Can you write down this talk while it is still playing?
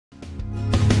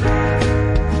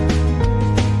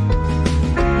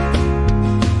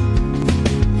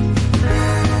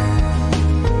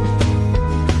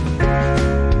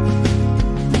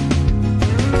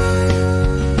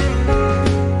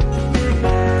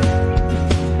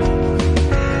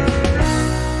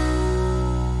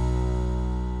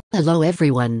Hello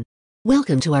everyone.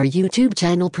 Welcome to our YouTube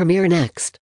channel Premiere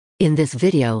Next. In this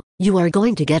video, you are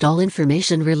going to get all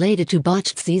information related to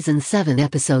Botched Season 7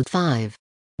 Episode 5.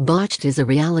 Botched is a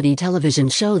reality television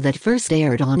show that first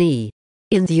aired on E!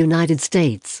 in the United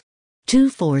States.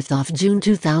 4th of June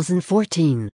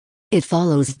 2014. It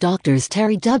follows doctors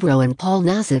Terry Dubrow and Paul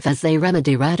Nassif as they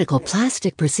remedy radical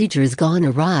plastic procedures gone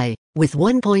awry, with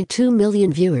 1.2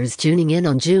 million viewers tuning in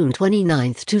on June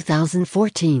 29,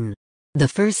 2014. The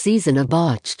first season of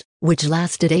Botched, which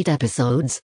lasted 8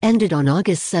 episodes, ended on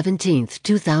August 17,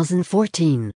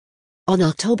 2014. On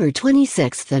October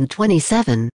 26 and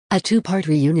 27, a two-part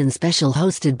reunion special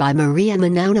hosted by Maria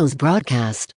Menounos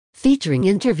broadcast, featuring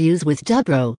interviews with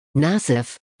Dubrow,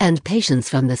 Nassif, and patients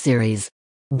from the series.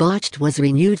 Botched was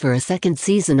renewed for a second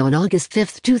season on August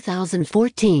 5,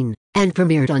 2014, and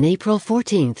premiered on April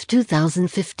 14,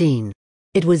 2015.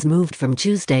 It was moved from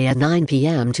Tuesday at 9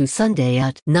 p.m. to Sunday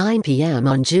at 9 p.m.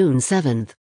 on June 7.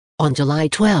 On July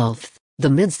 12, the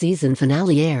mid-season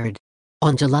finale aired.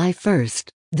 On July 1,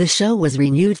 the show was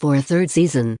renewed for a third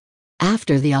season.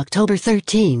 After the October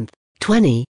 13,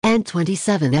 20, and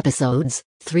 27 episodes,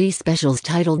 3 specials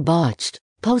titled Botched,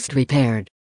 Post-Repaired.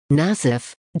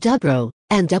 Nassif, Dubrow,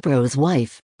 and Dubrow's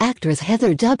wife, actress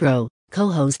Heather Dubrow,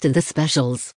 co-hosted the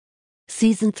specials.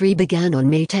 Season 3 began on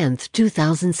May 10,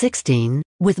 2016,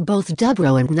 with both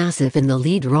Dubrow and Nassif in the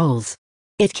lead roles.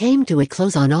 It came to a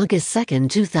close on August 2,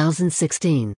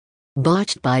 2016.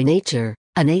 Botched by Nature,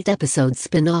 an 8-episode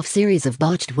spin-off series of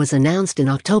Botched was announced in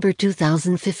October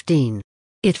 2015.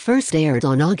 It first aired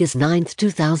on August 9,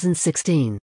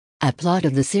 2016. A plot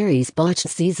of the series Botched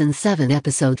Season 7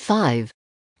 Episode 5.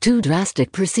 2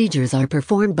 drastic procedures are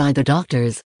performed by the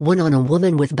doctors, one on a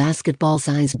woman with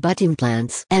basketball-sized butt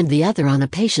implants and the other on a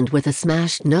patient with a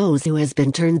smashed nose who has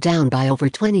been turned down by over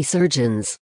 20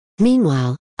 surgeons.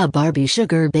 Meanwhile, a Barbie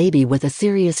sugar baby with a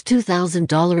serious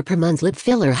 $2,000 per month lip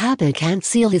filler habit can't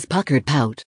seal his puckered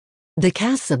pout. The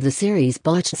casts of the series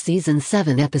Botched Season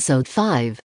 7 Episode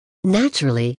 5.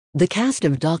 Naturally, the cast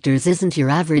of doctors isn't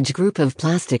your average group of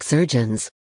plastic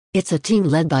surgeons. It's a team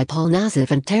led by Paul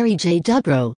Nassif and Terry J.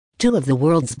 Dubrow, 2 of the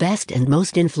world's best and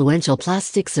most influential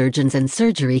plastic surgeons and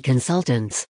surgery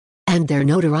consultants. And their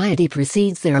notoriety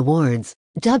precedes their awards.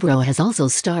 Dubrow has also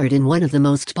starred in one of the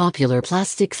most popular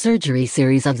plastic surgery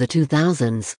series of the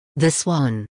 2000s, The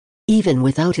Swan. Even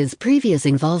without his previous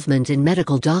involvement in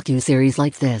medical docuseries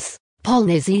like this, Paul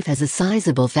Nassif has a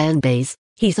sizable fan base.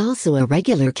 He's also a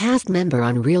regular cast member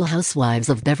on Real Housewives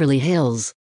of Beverly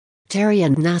Hills. Terry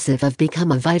and Nassif have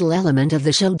become a vital element of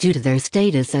the show due to their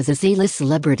status as a C-list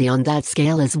celebrity on that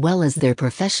scale as well as their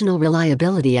professional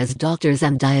reliability as doctors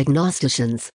and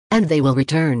diagnosticians, and they will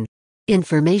return.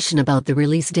 Information about the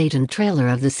release date and trailer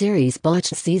of the series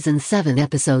Botched Season 7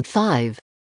 Episode 5.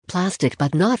 Plastic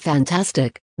but Not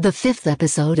Fantastic, the 5th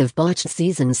episode of Botched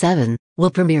Season 7,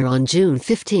 will premiere on June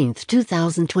 15,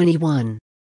 2021.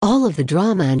 All of the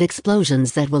drama and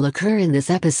explosions that will occur in this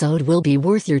episode will be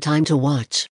worth your time to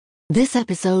watch. This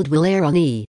episode will air on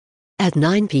E! at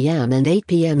 9 p.m. and 8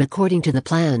 p.m. according to the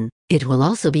plan. It will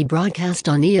also be broadcast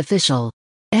on E! Official's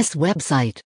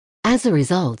website. As a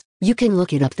result, you can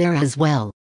look it up there as well.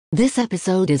 This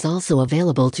episode is also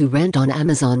available to rent on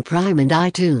Amazon Prime and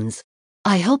iTunes.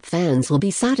 I hope fans will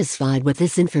be satisfied with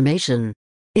this information.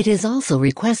 It is also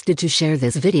requested to share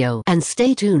this video and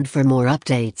stay tuned for more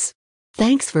updates.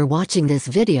 Thanks for watching this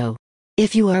video.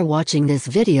 If you are watching this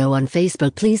video on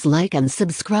Facebook, please like and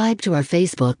subscribe to our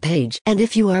Facebook page. And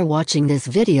if you are watching this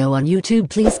video on YouTube,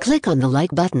 please click on the like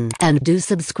button and do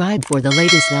subscribe for the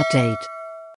latest update.